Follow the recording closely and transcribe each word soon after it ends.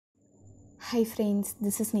Hi friends,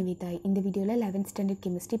 this is Nivita. In the video 11th standard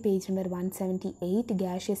chemistry page number 178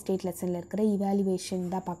 gaseous state lesson la irukra evaluation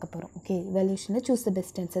da paakaporom. Okay, evaluation la choose the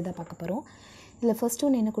best answer da paakaporom. Idla first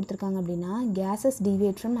one enna kuduthirukanga appadina gases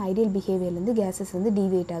deviate from ideal behavior la gases vandu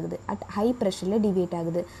deviate agudhu at high pressure la deviate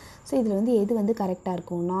agudhu. So idla vandu edu vandu correct ah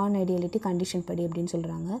irukum non ideality condition padi appdin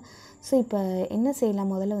சொல்றாங்க. So இப்போ என்ன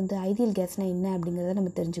செய்யலாம், முதல்ல வந்து ideal கேஸ்னா என்ன அப்படிங்கறத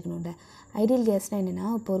நம்ம தெரிஞ்சுக்கணும்ல. Ideal கேஸ்னா என்னன்னா,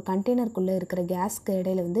 இப்போ ஒரு கண்டெய்னருக்குள்ளே இருக்கிற கேஸ்க்கு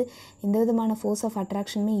இடையில வந்து எந்த விதமான ஃபோர்ஸ் ஆஃப்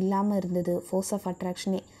அட்ராக்ஷனுமே இல்லாமல் இருந்தது, ஃபோர்ஸ் ஆஃப்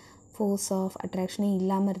அட்ராக்ஷனே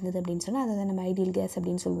இல்லாமல் இருந்தது அப்படின்னு சொன்னால் அதை தான் நம்ம ஐடியல் கேஸ்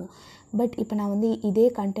அப்படின்னு சொல்லுவோம். பட் இப்போ நான் வந்து இதே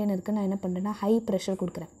கண்டெய்னருக்கு நான் என்ன பண்ணுறேன்னா ஹை ப்ரெஷர்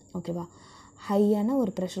கொடுக்குறேன். ஓகேவா, ஹையான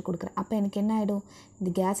ஒரு ப்ரெஷர் கொடுக்குறேன். அப்போ எனக்கு என்ன ஆகிடும், இந்த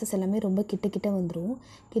கேஸஸ் எல்லாமே ரொம்ப கிட்ட வந்துடும்.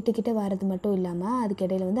 கிட்ட வர்றது மட்டும் இல்லாமல் அதுக்கு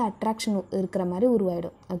இடையில வந்து அட்ராக்ஷன் இருக்கிற மாதிரி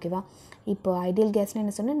உருவாயிடும். ஓகேவா, இப்போ ஐடியல் கேஸ்னால்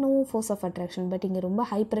என்ன சொன்னால் no force of attraction. But இங்கே ரொம்ப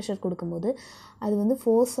ஹை ப்ரெஷர் கொடுக்கும்போது அது வந்து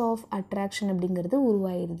ஃபோர்ஸ் ஆஃப் அட்ராக்ஷன் அப்படிங்கிறது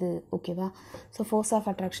உருவாயிருது. ஓகேவா, ஸோ ஃபோர்ஸ் ஆஃப்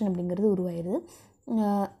அட்ராக்ஷன் அப்படிங்கிறது உருவாயிருது.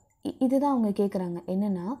 இதுதான் அவங்க கேட்குறாங்க,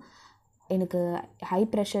 என்னென்னா எனக்கு ஹை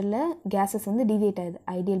ப்ரெஷரில் கேஸஸ் வந்து டிவியேட் ஆகுது,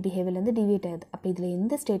 ஐடியல் பிஹேவியர்லேருந்து டிவியேட் ஆகுது. அப்போ இதில்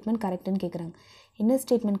எந்த ஸ்டேட்மெண்ட் கரெக்டுன்னு கேட்குறாங்க. என்ன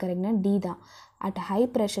ஸ்டேட்மெண்ட் கரெக்ட்னா டி தான். அட் ஹை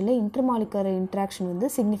ப்ரெஷரில் இன்டர்மாலிகுலர் இன்ட்ராக்ஷன் வந்து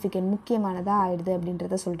சிக்னிஃபிகண்ட் முக்கியமானதாக ஆகிடுது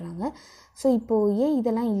அப்படின்றத சொல்கிறாங்க. ஸோ இப்போது ஏன்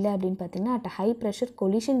இதெல்லாம் இல்லை அப்படின்னு பார்த்தீங்கன்னா, at high pressure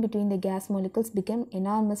collision between the case molecules become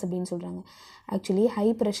enormous அப்படின்னு சொல்கிறாங்க. ஆக்சுவலி ஹை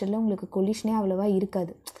ப்ரெஷரில் உங்களுக்கு கொலிஷனே அவ்வளோவா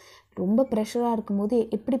இருக்காது. ரொம்ப ப்ரெஷராக இருக்கும்போது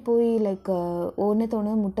எப்படி போய்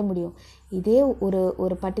ஒன்று முட்ட முடியும். இதே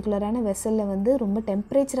ஒரு பர்டிகுலரான வெசலில் வந்து ரொம்ப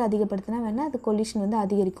டெம்பரேச்சர் அதிகப்படுத்தினா வேணால் அது கொலிஷன் வந்து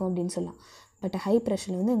அதிகரிக்கும் அப்படின்னு சொல்லலாம். பட் ஹை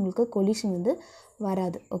ப்ரெஷரில் வந்து உங்களுக்கு கொலிஷன் வந்து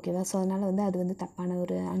வராது. ஓகேவா, ஸோ அதனால் வந்து அது வந்து தப்பான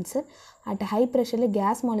ஒரு ஆன்சர். அட் ஹை ப்ரெஷரில்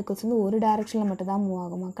கேஸ் மாலிகுல்ஸ் வந்து ஒரு டைரெக்ஷனில் மட்டும் தான் மூவ்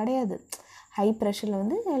ஆகுமா? கிடையாது. ஹை ப்ரெஷரில்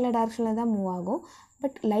வந்து எல்லா டைரெக்ஷனில் தான் மூவ் ஆகும்,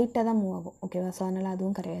 பட் லைட்டாக தான் மூவ் ஆகும். ஓகேவா, ஸோ அதனால்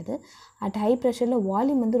அதுவும் கிடையாது. அட் ஹை ப்ரெஷரில்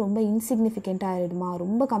வால்யூம் வந்து ரொம்ப இன்சிக்னிஃபிகண்ட்டாக ஆகிடுமா,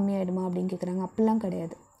 ரொம்ப கம்மியாகிடுமா அப்படின்னு கேட்குறாங்க. அப்படிலாம்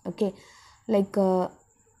கிடையாது. ஓகே,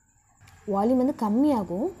 வால்யூம் வந்து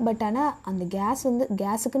கம்மியாகும், பட் ஆனால் அந்த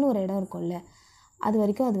கேஸுக்குன்னு ஒரு இடம் இருக்கும்ல, அது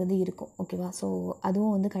வரைக்கும் அது வந்து இருக்கும். ஓகேவா, ஸோ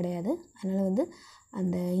அதுவும் வந்து கிடையாது. அதனால் வந்து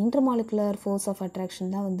அந்த இன்டர்மாலிகுலர் ஃபோர்ஸ் ஆஃப்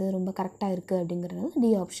அட்ராக்ஷன் தான் வந்து ரொம்ப கரெக்டாக இருக்குது அப்படிங்கிறதுனால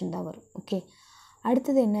டி ஆப்ஷன் தான் வரும். ஓகே,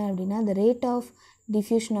 அடுத்தது என்ன அப்படின்னா, the rate of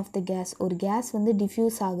diffusion of the gas. ஒரு கேஸ் வந்து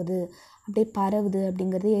டிஃப்யூஸ் ஆகுது, அப்படியே பரவுது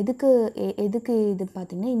அப்படிங்கிறது எதுக்கு இது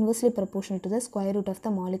பார்த்திங்கன்னா inversely proportional to the square root of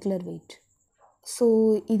the molecular wait. So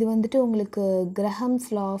இது வந்துட்டு உங்களுக்கு கிரஹம்ஸ்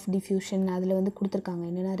லா ஆஃப் டிஃப்யூஷன் அதில் வந்து கொடுத்துருக்காங்க.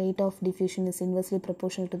 என்னென்னா rate of diffusion is inversely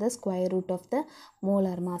proportional to the square root of the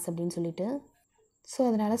molar mass அப்படின்னு சொல்லிட்டு. ஸோ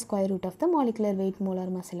அதனால் square root of the molecular wait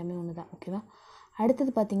molar mass எல்லாமே ஒன்று தான். ஓகேவா,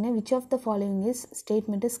 அடுத்தது பார்த்திங்கன்னா which of the following is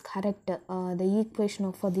statement is correct, the equation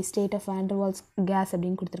of the state of van der Waals case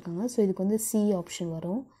அப்படின்னு கொடுத்துருக்காங்க. ஸோ இதுக்கு வந்து சி ஆப்ஷன்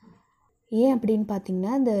வரும். ஏன் அப்படின்னு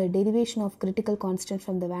பார்த்தீங்கன்னா, இந்த derivation of critical constant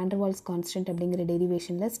from the van der Waals constant அப்படிங்கிற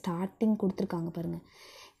டெரிவேஷனில் ஸ்டார்டிங் கொடுத்துருக்காங்க பாருங்கள்.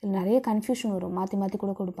 இதில் நிறைய கன்ஃபியூஷன் வரும், மாற்றி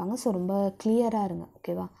கூட கொடுப்பாங்க. ஸோ ரொம்ப கிளியராக இருங்க.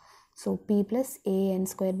 ஓகேவா, so B plus AN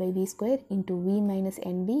square by V square into V minus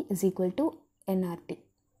NP is equal to NRT.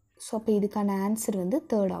 So அப்போ இதுக்கான ஆன்சர் வந்து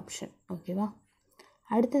தேர்ட் ஆப்ஷன். ஓகேவா,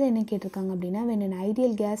 அடுத்தது என்ன கேட்டிருக்காங்க அப்படின்னா, when an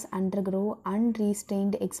ideal gas undergo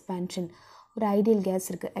unrestrained expansion. ஒரு ஐடியல் கேஸ்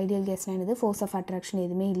இருக்குது. ஐடியல் கேஸ்னால் என்னது, ஃபோர்ஸ் ஆஃப் அட்ராக்ஷன்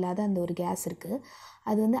எதுவுமே இல்லாத அந்த ஒரு கேஸ் இருக்குது.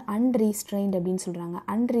 அது வந்து அன்ரீஸ்ட்ரெயின்ட் அப்படின்னு சொல்கிறாங்க.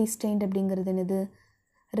 அன்ரீஸ்ட்ரெயின்ட் அப்படிங்கிறது என்னது,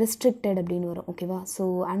 ரெஸ்ட்ரிக்டட் அப்படின்னு வரும். ஓகேவா, ஸோ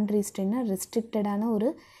அன்ரீஸ்ட்ரெயின்னா ரெஸ்ட்ரிக்டடான ஒரு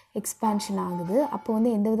எக்ஸ்பான்ஷன் ஆகுது. அப்போ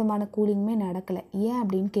வந்து எந்த விதமான கூலிங்குமே நடக்கலை. ஏன்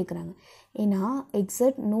அப்படின்னு கேட்குறாங்க. ஏன்னா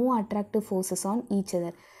exert no attractive forces on each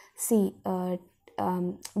other.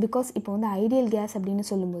 Because இப்போ வந்து ஐடியல் கேஸ் அப்படின்னு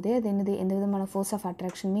சொல்லும்போதே அது என்னது, எந்த விதமான ஃபோர்ஸ் ஆஃப்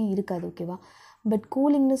அட்ராக்ஷனுமே இருக்காது. ஓகேவா, பட்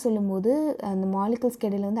கூலிங்னு சொல்லும்போது அந்த மாலிகுல்ஸ்க்கு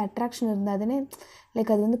இடையில வந்து அட்ராக்ஷன் இருந்தால் தானே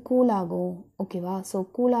அது வந்து கூல் ஆகும். ஓகேவா, ஸோ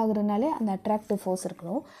கூல் ஆகுறதுனாலே அந்த அட்ராக்டிவ் ஃபோர்ஸ்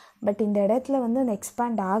இருக்கணும். பட் இந்த இடத்துல வந்து அந்த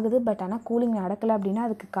எக்ஸ்பேண்ட் ஆகுது, பட் ஆனால் கூலிங் நடக்கலை அப்படின்னா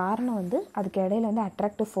அதுக்கு காரணம் வந்து அதுக்கு இடையில வந்து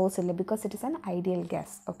அட்ராக்டிவ் ஃபோர்ஸ் இல்லை, because it is an ideal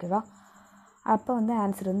case. ஓகேவா, அப்போ வந்து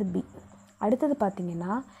ஆன்சர் வந்து பி. அடுத்தது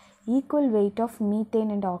பார்த்திங்கன்னா equal weight of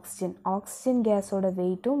methane and oxygen. Oxygen கேஸோட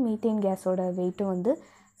வெயிட்டும் மீத்தேன் கேஸோட வெயிட்டும் வந்து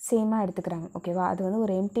சேமாக எடுத்துக்கிறாங்க. ஓகேவா, அது வந்து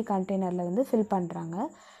ஒரு எம்டி கண்டெய்னரில் வந்து ஃபில் பண்ணுறாங்க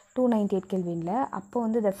 298 கெல்வினில். அப்போ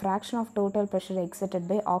வந்து த fraction of total pressure exerted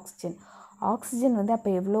by oxygen. Oxygen வந்து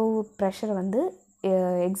அப்போ எவ்வளோ ப்ரெஷரை வந்து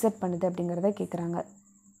எக்ஸர்ட் பண்ணுது அப்படிங்கிறத கேட்குறாங்க.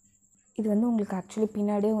 இது வந்து உங்களுக்கு ஆக்சுவலி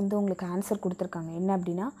பின்னாடியே வந்து உங்களுக்கு ஆன்சர் கொடுத்துருக்காங்க. என்ன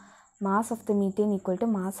அப்படின்னா mass of the methane equal to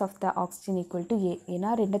mass of the oxygen equal to ஏ.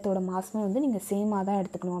 ஏன்னா ரெண்டத்தோட மாஸுமே வந்து நீங்கள் சேமாக தான்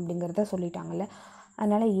எடுத்துக்கணும் அப்படிங்கிறத சொல்லிட்டாங்கல்ல,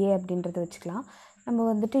 அதனால் ஏ அப்படின்றத வச்சுக்கலாம். நம்ம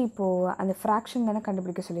வந்துட்டு இப்போது அந்த ஃப்ராக்ஷன் தானே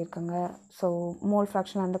கண்டுபிடிக்க சொல்லியிருக்காங்க. ஸோ மோல்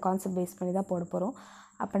ஃப்ராக்ஷன் அந்த கான்செப்ட் பேஸ் பண்ணி தான் போட போகிறோம்.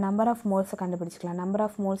 அப்போ number of மோல்ஸை கண்டுபிடிச்சிக்கலாம். Number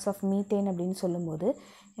of moles of methane அப்படின்னு சொல்லும்போது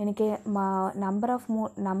எனக்கு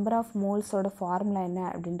நம்பர் ஆஃப் மோல்ஸோட ஃபார்முலா என்ன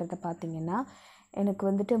அப்படின்றத பார்த்திங்கன்னா எனக்கு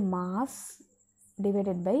வந்துட்டு மாஸ்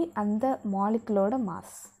டிவைடட் பை அந்த மாலிகுலோட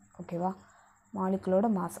மாஸ். ஓகேவா, மாலிகுலோட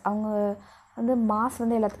மாஸ். அவங்க வந்து மாஸ்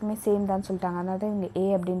வந்து எல்லாத்துக்குமே சேம் தான் சொல்லிட்டாங்க, அதனால தான் இவங்க ஏ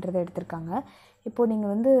அப்படின்றத எடுத்திருக்காங்க. இப்போது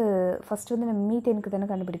நீங்கள் வந்து ஃபஸ்ட்டு வந்து நம்ம மீத்தேனுக்கு தானே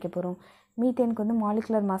கண்டுபிடிக்க போகிறோம். மீத்தேனுக்கு வந்து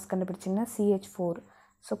molecular mass கண்டுபிடிச்சிங்கன்னா CH4.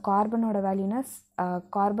 So கார்பனோட வேல்யூனா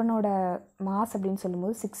கார்பனோட mass அப்படின்னு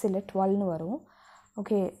சொல்லும்போது 6 இல்லை 12ன்னு வரும்.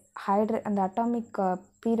 ஓகே, அந்த அட்டாமிக்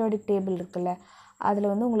பீரியாடிக் டேபிள் இருக்குல்ல,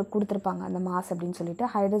 அதில் வந்து உங்களுக்கு கொடுத்துருப்பாங்க அந்த மாஸ் அப்படின்னு சொல்லிட்டு.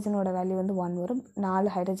 ஹைட்ரஜனோட வேல்யூ வந்து 1 வரும்.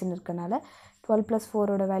 4 ஹைட்ரஜன் இருக்கனால 12 +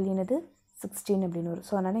 4ஓட வேல்யூ என்னது 16 அப்படின்னு வரும்.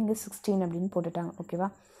 ஸோ அதனால் இங்கே 16 அப்படின்னு போட்டுட்டாங்க. ஓகேவா,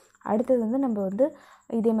 அடுத்தது வந்து நம்ம வந்து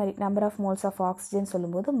இதே மாதிரி number of moles of oxygen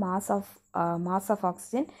சொல்லும்போது mass of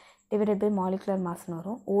oxygen divided by molecular மாஸ்னு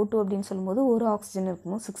வரும். O2 அப்படின்னு சொல்லும்போது ஒரு ஆக்சிஜன்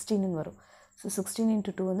இருக்கும்போது 16ன்னு வரும். ஸோ 16 ×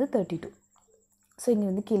 2 வந்து 32. ஸோ இங்கே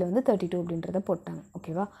வந்து கீழே வந்து 32 அப்படின்றத போட்டாங்க.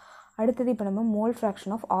 ஓகேவா, அடுத்தது இப்போ நம்ம மோல்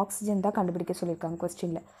ஃப்ராக்ஷன் ஆஃப் ஆக்சிஜன் தான் கண்டுபிடிக்க சொல்லியிருக்காங்க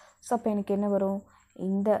கொஸ்டினில். ஸோ அப்போ எனக்கு என்ன வரும்,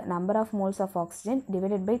 இந்த number of moles of oxygen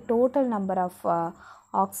divided by total number of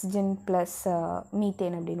oxygen plus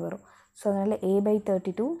methane அப்படின்னு வரும். ஸோ அதனால்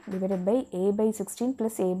A/32 divided by A/16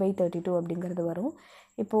 + A/32 அப்படிங்கிறது வரும்.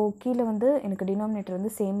 இப்போது கீழே வந்து எனக்கு டினாமினேட்டர்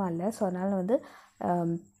வந்து சேமாக இல்லை. ஸோ அதனால் வந்து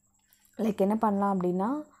லைக் என்ன பண்ணலாம் அப்படின்னா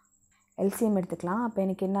எல்சிஎம் எடுத்துக்கலாம். அப்போ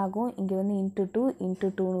எனக்கு என்ன ஆகும், இங்கே வந்து ×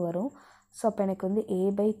 2 வரும். ஸோ அப்போ எனக்கு வந்து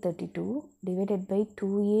A/32 divided by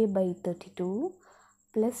 2A/32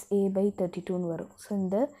 plus A/32ன்னு வரும். ஸோ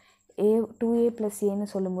இந்த 2A + Aன்னு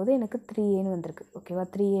சொல்லும்போது எனக்கு 3Aன்னு வந்திருக்கு. ஓகேவா,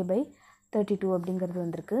 3A/32 அப்படிங்கிறது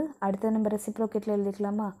வந்திருக்கு. அடுத்த நம்ம ரெசிப்ரோகேட்டில்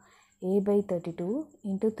எழுதிக்கலாமா, A/32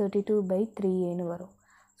 × 32/3Aன்னு வரும்.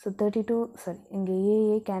 ஸோ 32 இங்கே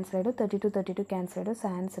ஏஏ கேன்சல் ஆகிடும், 32 கேன்சல் ஆகிடும். ஸோ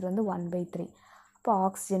ஆன்சர் வந்து 1/3. அப்போ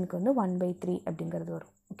ஆக்சிஜனுக்கு வந்து 1/3 அப்படிங்கிறது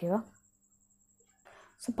வரும். ஓகேவா,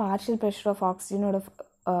 so partial pressure of ஆக்சிஜனோட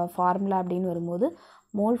formula அப்படின்னு வரும்போது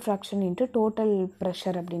mole fraction into total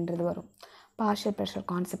pressure அப்படின்றது வரும். பார்ஷியல் ப்ரெஷர்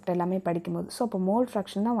கான்செப்ட் எல்லாமே படிக்கும்போது. ஸோ அப்போ மோல்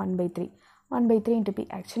ஃப்ராக்ஷன் தான் 1/3. 1/3 × P.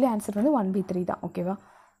 ஆக்சுவலி ஆன்சர் வந்து 1/3 தான். ஓகேவா,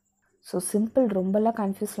 ஸோ சிம்பிள், ரொம்பலாம்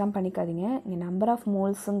கன்ஃபியூஸ்லாம் பண்ணிக்காதீங்க. இங்கே நம்பர் ஆஃப்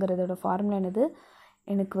மோல்ஸுங்கிறதோட ஃபார்முலா என்னது,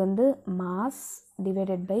 எனக்கு வந்து மாஸ்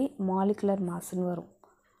டிவைடட் பை மாலிகுலர் மாஸ்ன்னு வரும்.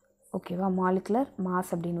 ஓகேவா, மாலிகுலர்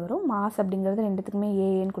மாஸ் அப்படின்னு வரும். மாஸ் அப்படிங்கிறது ரெண்டுத்துக்குமே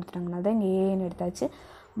ஏஏன்னு கொடுத்துட்டாங்கன்னா தான் இங்கே ஏஏன்னு எடுத்தாச்சு.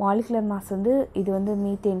 மாலிகுலர் மாஸ் வந்து இது வந்து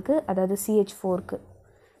மீத்தேனுக்கு, அதாவது CH4க்கு,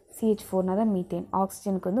 CH4னா தான் மீத்தேன்,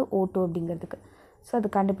 ஆக்சிஜனுக்கு வந்து O2 அப்படிங்கிறதுக்கு. ஸோ அது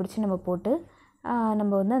கண்டுபிடிச்சி நம்ம போட்டு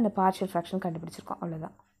நம்ம வந்து அந்த பார்ஷியல் ஃப்ராக்ஷன் கண்டுபிடிச்சிருக்கோம்,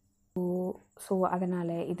 அவ்வளோதான். ஸோ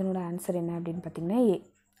அதனால் இதனோட ஆன்சர் என்ன அப்படின்னு பார்த்திங்கன்னா ஏ.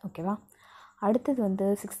 ஓகேவா, அடுத்தது வந்து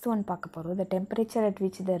 6th ஒன் பார்க்க போகிறோம். the temperature at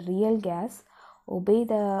which the real gas obey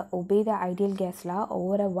the ideal gas law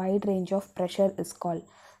over a wide range of pressure is called.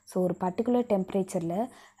 So ஒரு பர்டிகுலர் டெம்பரேச்சரில்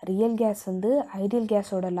ரியல் கேஸ் வந்து ஐடியல்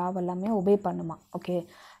கேஸோட லாவ் எல்லாமே ஒபே பண்ணுமா. ஓகே,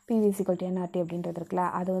 PV = nRT அப்படின்றது இருக்குல்ல,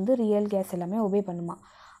 அது வந்து ரியல் கேஸ் எல்லாமே ஒபே பண்ணுமா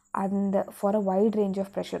அந்த for a wide range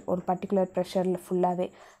of pressure, ஒரு பர்டிகுலர் ப்ரெஷரில் ஃபுல்லாகவே.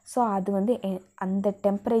 ஸோ அது வந்து அந்த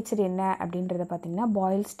டெம்பரேச்சர் என்ன அப்படின்றத பார்த்திங்கன்னா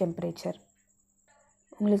பாயில்ஸ் டெம்பரேச்சர்.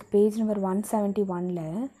 உங்களுக்கு page number 171ல்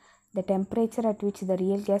the temperature at which the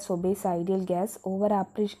real gas obeys ideal gas over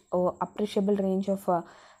appreciable range of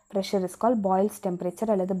pressure is called Boyle's temperature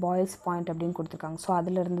அல்லது Boyle's point அப்படின்னு கொடுத்துருக்காங்க. ஸோ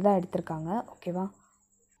அதிலிருந்து தான் எடுத்திருக்காங்க. ஓகேவா,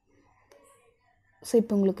 ஸோ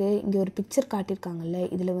இப்போ உங்களுக்கு இங்கே ஒரு பிக்சர் காட்டியிருக்காங்கல்ல,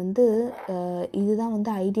 இதில் வந்து இதுதான்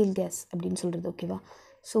வந்து ஐடியல் கேஸ் அப்படின்னு சொல்கிறது. ஓகேவா,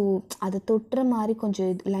 ஸோ அதை தொட்டுற மாதிரி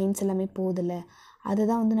கொஞ்சம் லைன்ஸ் எல்லாமே போதில்ல, அதை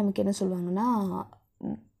தான் வந்து நமக்கு என்ன சொல்லுவாங்கன்னா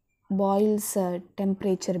பாயில்ஸ்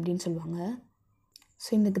டெம்பரேச்சர் அப்படின்னு சொல்லுவாங்க. ஸோ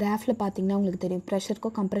இந்த கிராஃபில் பார்த்திங்கன்னா உங்களுக்கு தெரியும், ப்ரெஷருக்கோ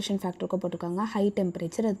கம்ப்ரெஷன் ஃபேக்டருக்கோ போட்டிருக்காங்க ஹை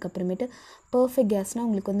டெம்பரேச்சர். அதுக்கப்புறமேட்டு பர்ஃபெக்ட் கேஸ்னால்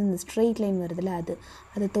உங்களுக்கு வந்து இந்த ஸ்ட்ரெயிட் லைன் வருதில்ல,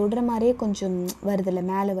 அது தொடுற மாதிரியே கொஞ்சம் வருதில்ல,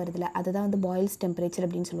 மேலே வருதில்ல, அதுதான் வந்து பாயில்ஸ் டெம்பரேச்சர்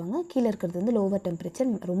அப்படின்னு சொல்லுவாங்க. கீழே இருக்கிறது வந்து லோவர்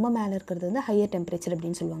டெம்பரேச்சர், ரொம்ப மேலே இருக்கிறது வந்து ஹையர் டெம்பரேச்சர்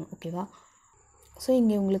அப்படின்னு சொல்லுவாங்க. ஓகேவா, ஸோ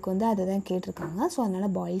இங்கே உங்களுக்கு வந்து அதை தான் கேட்டிருக்காங்க. ஸோ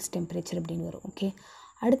அதனால் பாயில்ஸ் டெம்பரேச்சர் அப்படின்னு வரும். ஓகே,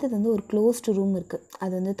 அடுத்தது வந்து ஒரு க்ளோஸ்டு ரூம் இருக்குது,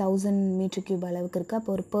 அது வந்து 1000 m³ அளவுக்கு இருக்குது. அப்போ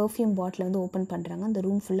ஒரு பர்ஃப்யூம் பாட்டில் வந்து ஓப்பன் பண்ணுறாங்க. அந்த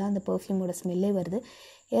ரூம் ஃபுல்லாக அந்த பர்ஃப்யூமோட ஸ்மெல்லே வருது.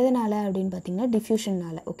 எதனால் அப்படின்னு பார்த்தீங்கன்னா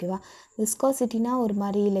டிஃப்யூஷனால். ஓகேவா, விஸ்காசிட்டினா ஒரு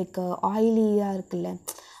மாதிரி லைக் ஆயிலியாக இருக்குல்ல,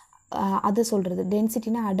 அதை சொல்கிறது.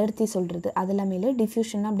 டென்சிட்டினா அடர்த்தி சொல்கிறது. அது எல்லாமே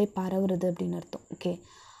டிஃப்யூஷன்னா அப்படியே பரவுறது அப்படின்னு அர்த்தம். ஓகே,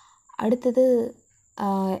 அடுத்தது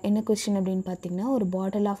என்ன கொஸ்டின் அப்படின்னு பார்த்தீங்கன்னா, ஒரு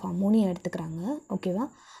பாட்டில் ஆஃப் அமோனியா எடுத்துக்கிறாங்க. ஓகேவா,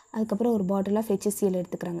 அதுக்கப்புறம் ஒரு பாட்டில் ஆஃப் HCl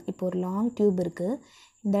எடுத்துக்கிறாங்க. இப்போ ஒரு லாங் டியூப் இருக்குது.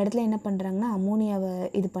 இந்த இடத்துல என்ன பண்ணுறாங்கன்னா அமோனியாவை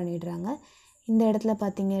இது பண்ணிடுறாங்க. இந்த இடத்துல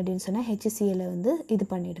பார்த்தீங்க அப்படின்னு சொன்னால் HCl வந்து இது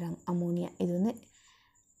பண்ணிடுறாங்க, அமோனியா. இது வந்து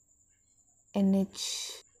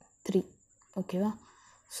NH3. ஓகேவா,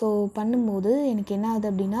 ஸோ பண்ணும்போது எனக்கு என்ன ஆகுது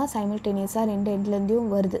அப்படின்னா சைமல்டேனியஸாக 2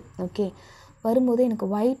 எண்ட்லேருந்தும் வருது. ஓகே, வரும்போது எனக்கு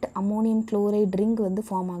ஒயிட் அமோனியம் குளோரைட் ரிங் வந்து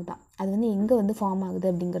ஃபார்ம் ஆகுதான். அது வந்து எங்கே வந்து ஃபார்ம் ஆகுது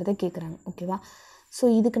அப்படிங்கிறத கேட்குறாங்க. ஓகேவா, ஸோ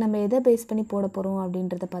இதுக்கு நம்ம எதை பேஸ் பண்ணி போட போகிறோம்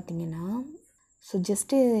அப்படின்றத பார்த்திங்கன்னா ஸோ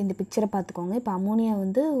ஜஸ்ட்டு இந்த பிக்சரை பார்த்துக்கோங்க. இப்போ அமோனியா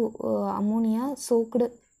வந்து அமோனியா சோக்குடு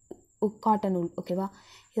காட்டன் உல், ஓகேவா.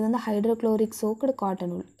 இது வந்து ஹைட்ரோக்ளோரிக் சோக்குடு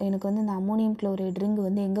காட்டன் உல். எனக்கு வந்து இந்த அமோனியம் குளோரைடு ரிங்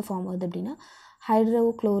வந்து எங்கே ஃபார்ம் ஆகுது அப்படின்னா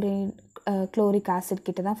குளோரிக் ஆசிட்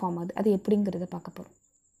கிட்ட தான் ஃபார்ம் ஆகுது. அது எப்படிங்கிறத பார்க்க போகிறோம்.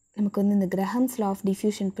 நமக்கு வந்து இந்த கிரஹம்ஸ் லா ஆஃப்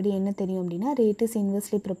டிஃப்யூஷன் படி என்ன தெரியும் அப்படின்னா, rate is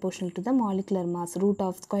inversely proportional to the molecular mass,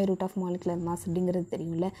 square root of molecular mass அப்படிங்கிறது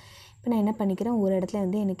தெரியும்ல. இப்போ நான் என்ன பண்ணிக்கிறேன், ஒரு இடத்துல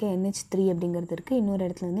வந்து எனக்கு NH3 அப்படிங்கிறது இருக்குது, இன்னொரு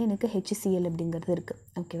இடத்துல வந்து எனக்கு HCl அப்படிங்கிறது இருக்குது,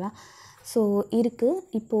 ஓகேவா. ஸோ இருக்குது.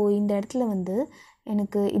 இப்போது இந்த இடத்துல வந்து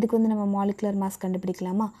எனக்கு இதுக்கு வந்து நம்ம மாலிகுலர் மாஸ்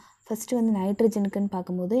கண்டுபிடிக்கலாமா. ஃபஸ்ட்டு வந்து நைட்ரஜனுக்குன்னு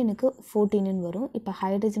பார்க்கும்போது எனக்கு 14ன்னு வரும். இப்போ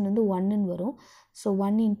ஹைட்ரஜன் வந்து 1ன்னு வரும். ஸோ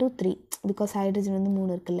 1 × 3, பிகாஸ் ஹைட்ரஜன் வந்து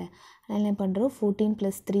 3 இருக்குல்ல. அதனால் என்ன பண்ணுறோம், 14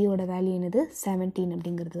 + 3யோட வேல்யூ என்னது 17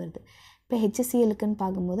 அப்படிங்கிறது வருது. இப்போ HClக்குன்னு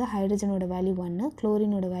பார்க்கும்போது ஹைட்ரஜனோட வேல்யூ 1,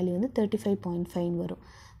 குளோரினோட வேல்யூ வந்து 35.5 வரும்.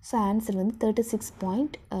 ஸோ ஆன்சர் வந்து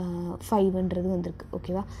 36.5ன்றது வந்திருக்கு,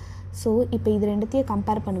 ஓகேவா. ஸோ இப்போ இது ரெண்டுத்தையும்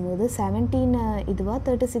கம்பேர் பண்ணும்போது 17 இதுவாக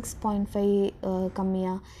 36.5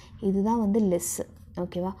 கம்மியாக, இதுதான் வந்து லெஸ்ஸு,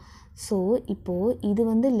 ஓகேவா. ஸோ இப்போது இது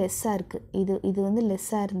வந்து லெஸ்ஸாக இருக்குது, இது வந்து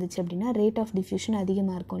லெஸ்ஸாக இருந்துச்சு அப்படின்னா ரேட் ஆஃப் டிஃப்யூஷன்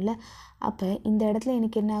அதிகமாக இருக்கும்ல. அப்போ இந்த இடத்துல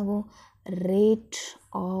எனக்கு என்ன ஆகும், ரேட்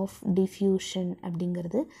ஆஃப் டிஃப்யூஷன்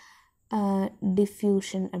அப்படிங்கிறது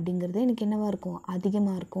எனக்கு என்னவாக இருக்கும்,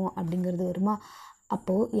 அதிகமாக இருக்கும் அப்படிங்கிறது வருமா.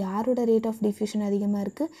 அப்போது யாரோட ரேட் ஆஃப் டிஃப்யூஷன் அதிகமாக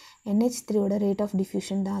இருக்குது, NH3யோட ரேட் ஆஃப்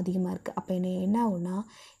டிஃப்யூஷன் தான் அதிகமாக இருக்குது. அப்போ என்ன ஆகும்னா,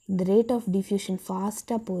 இந்த ரேட் ஆஃப் டிஃப்யூஷன்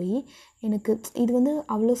ஃபாஸ்ட்டாக போய் எனக்கு இது வந்து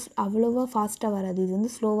அவ்வளோவா ஃபாஸ்ட்டாக வராது, இது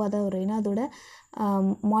வந்து ஸ்லோவாக தான் வரும். ஏன்னா அதோட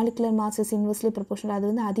மாலிகுலர் மாஸஸ் இன்வெர்ஸ்லி ப்ரொபோர்ஷனல், அது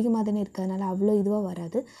வந்து அதிகமாக தானே இருக்குது, அதனால் அவ்வளோ இதுவாக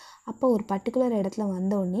வராது. அப்போ ஒரு பர்டிகுலர் இடத்துல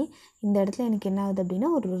வந்தோடனே இந்த இடத்துல எனக்கு என்ன ஆகுது அப்படின்னா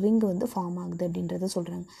ஒரு ரிங் வந்து ஃபார்ம் ஆகுது அப்படின்றத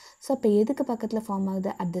சொல்கிறாங்க. ஸோ அப்போ எதுக்கு பக்கத்தில் ஃபார்ம்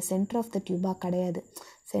ஆகுது, at the centre of the டியூபாக கிடையாது.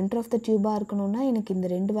 சென்டர் ஆஃப் த டியூபாக இருக்கணும்னா எனக்கு இந்த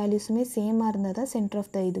ரெண்டு வேல்யூஸுமே சேமாக இருந்தால் தான் சென்டர்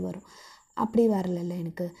ஆஃப் த இது வரும். அப்படி வரல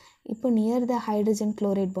எனக்கு. இப்போ நியர் த ஹைட்ரஜன்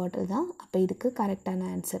குளோரைட் பாட்டில் தான். அப்போ இதுக்கு கரெக்டான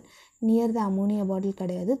ஆன்சர். நியர் த அமோனியா பாட்டில்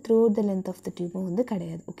கிடையாது, through out the length of the டியூபும் வந்து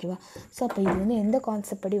கிடையாது, ஓகேவா. ஸோ அப்போ இது வந்து எந்த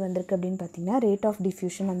கான்செப்ட் படி வந்திருக்கு அப்படின்னு பார்த்தீங்கன்னா, ரேட் ஆஃப்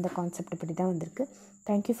டிஃப்யூஷன் அந்த கான்செப்ட் படி தான் வந்திருக்கு.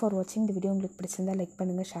 தேங்க்யூ ஃபார் வாட்சிங். இந்த வீடியோ உங்களுக்கு பிடிச்சிருந்தால் லைக்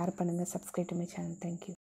பண்ணுங்கள், ஷேர் பண்ணுங்கள், subscribe to my channel.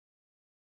 Thank you.